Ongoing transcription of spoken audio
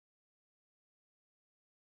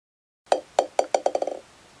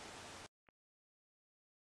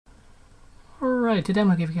Alright, today I'm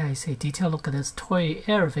going to give you guys a detailed look at this toy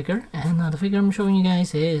Era figure, and the figure I'm showing you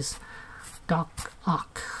guys is Doc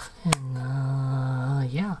Ock,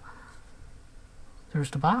 and yeah,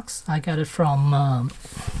 there's the box. I got it from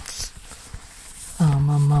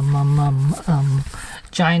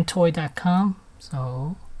gianttoy.com,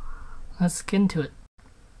 so let's get into it.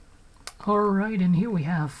 Alright, and here we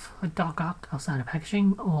have a Doc Ock outside of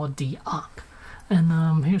packaging, or the Ock,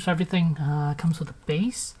 and here's everything. Comes with a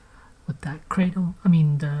base, with that cradle,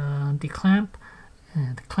 the clamp,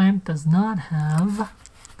 and the clamp does not have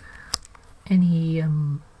any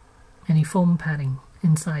foam padding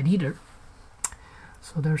inside either.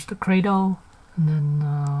 So there's the cradle, and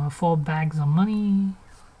then 4 bags of money,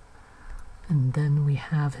 and then we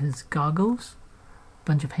have his goggles,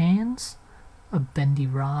 bunch of hands, a bendy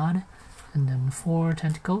rod, and then 4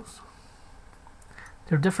 tentacles.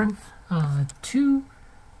 They're different. 2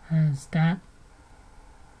 has that,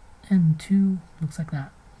 and 2 looks like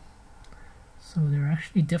that. So they're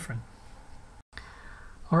actually different.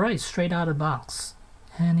 Alright, straight out of the box.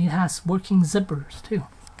 And it has working zippers too.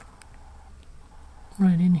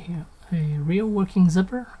 Right in here. A real working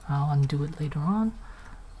zipper. I'll undo it later on.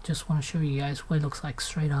 Just want to show you guys what it looks like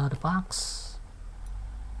straight out of the box.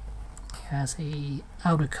 It has a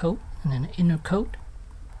outer coat and an inner coat.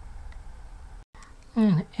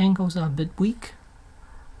 And the angles are a bit weak.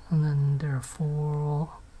 And then there are 4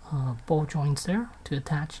 ball joints there to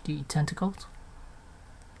attach the tentacles.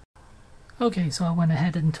 Okay, so I went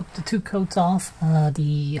ahead and took the 2 coats off.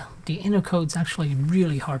 The inner coat's actually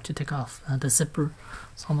really hard to take off. The zipper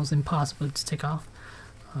is almost impossible to take off,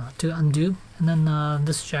 to undo. And then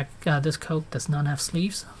this coat does not have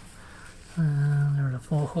sleeves. There are the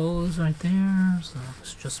 4 holes right there, so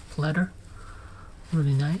it's just pleather.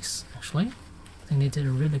 Really nice, actually. I think they did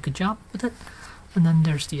a really good job with it. And then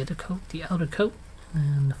there's the other coat, the outer coat,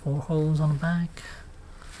 and the 4 holes on the back.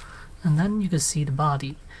 And then you can see the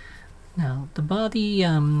body. Now the body,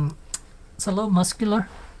 it's a little muscular.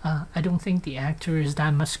 I don't think the actor is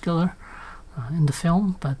that muscular in the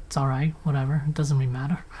film, but it's alright, whatever, it doesn't really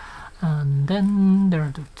matter. And then there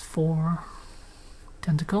are the 4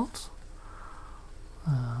 tentacles.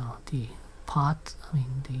 The pot,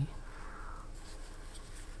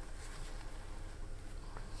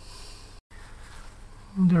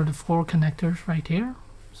 there are the 4 connectors right here,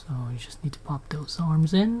 so you just need to pop those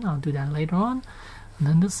arms in. I'll do that later on. And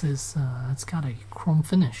then this is, it's got a chrome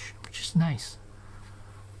finish, which is nice.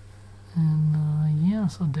 And yeah,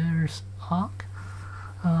 so there's Ock.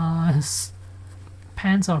 His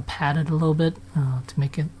pants are padded a little bit to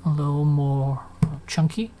make it a little more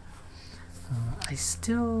chunky. I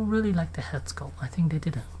still really like the head sculpt. I think they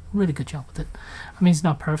did a really good job with it. It's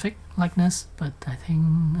not perfect likeness, but I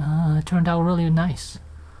think it turned out really nice.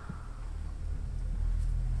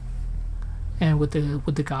 And with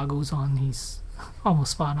the goggles on, he's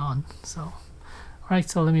almost spot on. So, alright,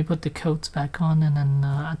 so let me put the coats back on and then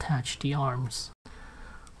attach the arms.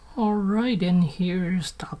 Alright, and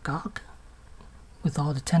here's Doc Ock with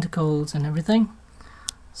all the tentacles and everything.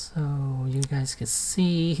 So you guys can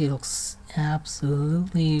see he looks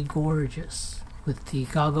absolutely gorgeous with the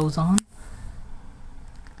goggles on.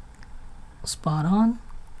 Spot on.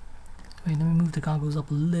 Wait, let me move the goggles up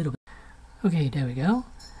a little bit. Okay, there we go.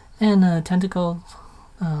 And tentacles,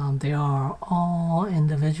 they are all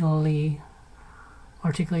individually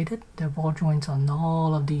articulated. There are ball joints on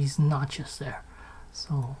all of these notches there.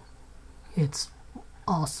 So it's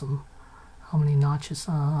awesome how many notches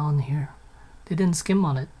are on here. They didn't skim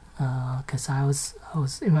on it because I was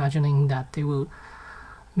imagining that they will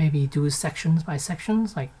maybe do sections by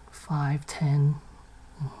sections, like 5, 10,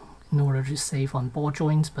 in order to save on ball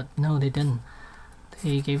joints, but no, they didn't.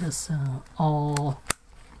 They gave us all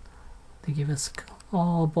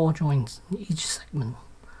ball joints in each segment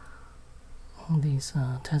on these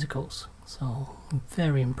tentacles. So I'm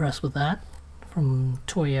very impressed with that from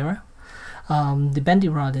Toy Era. The bendy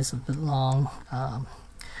rod is a bit long.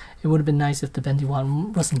 It would have been nice if the bendy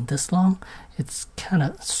one wasn't this long. It's kind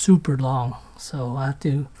of super long, so I have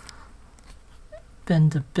to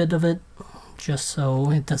bend a bit of it just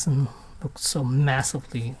so it doesn't look so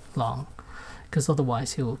massively long, because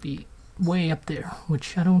otherwise it will be way up there,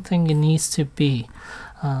 which I don't think it needs to be.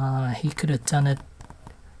 He could have done it.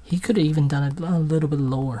 He could have even done it a little bit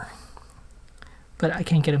lower, but I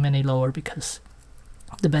can't get him any lower because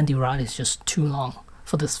the bendy rod is just too long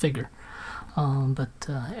for this figure. But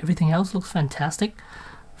everything else looks fantastic.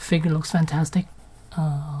 Figure looks fantastic.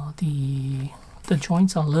 The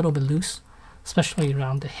joints are a little bit loose, especially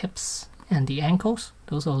around the hips and the ankles.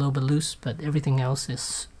 Those are a little bit loose, but everything else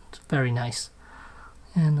is very nice.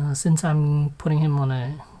 And since I'm putting him on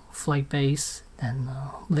a flight base, then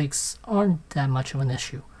legs aren't that much of an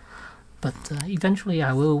issue. But eventually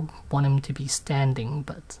I will want him to be standing,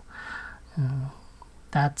 but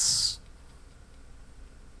that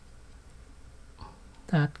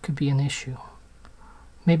could be an issue.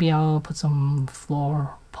 Maybe I'll put some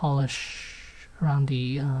floor polish around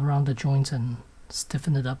the joints and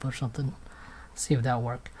stiffen it up or something. See if that'll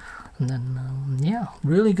work. And then yeah,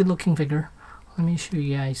 really good looking figure. Let me show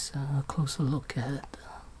you guys a closer look at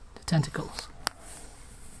the tentacles.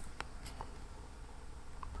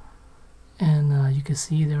 And you can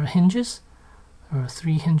see there are hinges. There are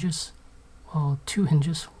 3 hinges, well, 2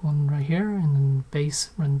 hinges, one right here and then base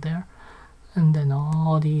right there, and then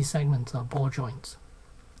all these segments are ball joints,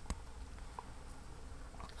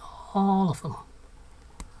 all of them.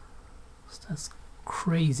 So that's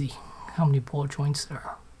crazy how many ball joints there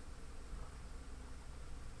are.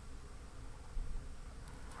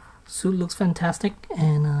 Suit looks fantastic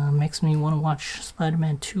and makes me want to watch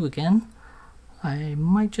Spider-Man 2 again. I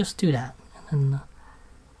might just do that. And that's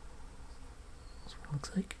what it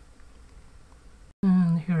looks like.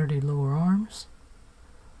 And here are the lower arms.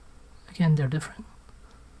 Again, they're different.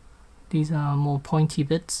 These are more pointy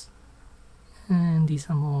bits, and these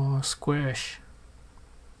are more squarish.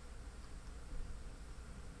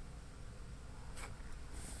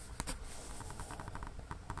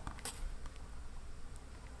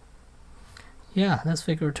 Yeah, this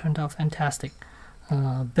figure turned out fantastic.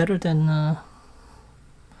 Better than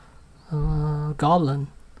Goblin.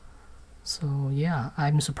 So yeah,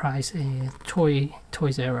 I'm surprised a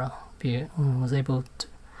Toys Era was able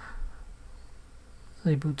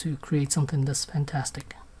to create something this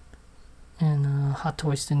fantastic. And Hot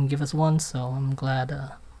Toys didn't give us one, so I'm glad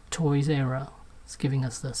Toys Era is giving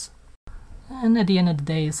us this. And at the end of the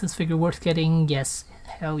day, is this figure worth getting? Yes,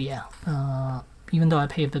 hell yeah. Even though I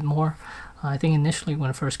pay a bit more. I think initially when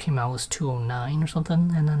it first came out it was $209 or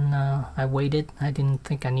something, and then I waited. I didn't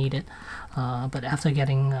think I needed it, but after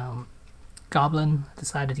getting Goblin, I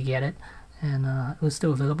decided to get it, and it was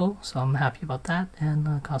still available, so I'm happy about that. And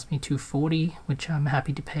it cost me $240, which I'm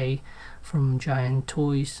happy to pay from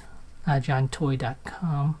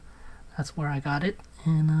gianttoy.com. That's where I got it,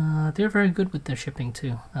 and they're very good with their shipping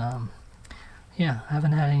too. Yeah, I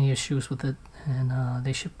haven't had any issues with it, and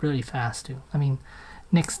they ship really fast too. I mean,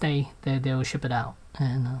 next day they'll ship it out,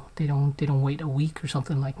 and they don't wait a week or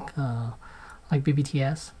something like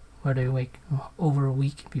BBTS, where they wait over a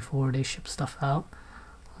week before they ship stuff out.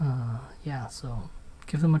 Yeah, so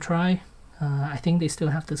give them a try. I think they still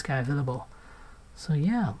have this guy available. So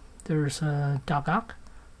yeah, there's Doc Ock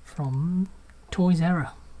from Toys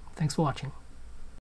Era. Thanks for watching.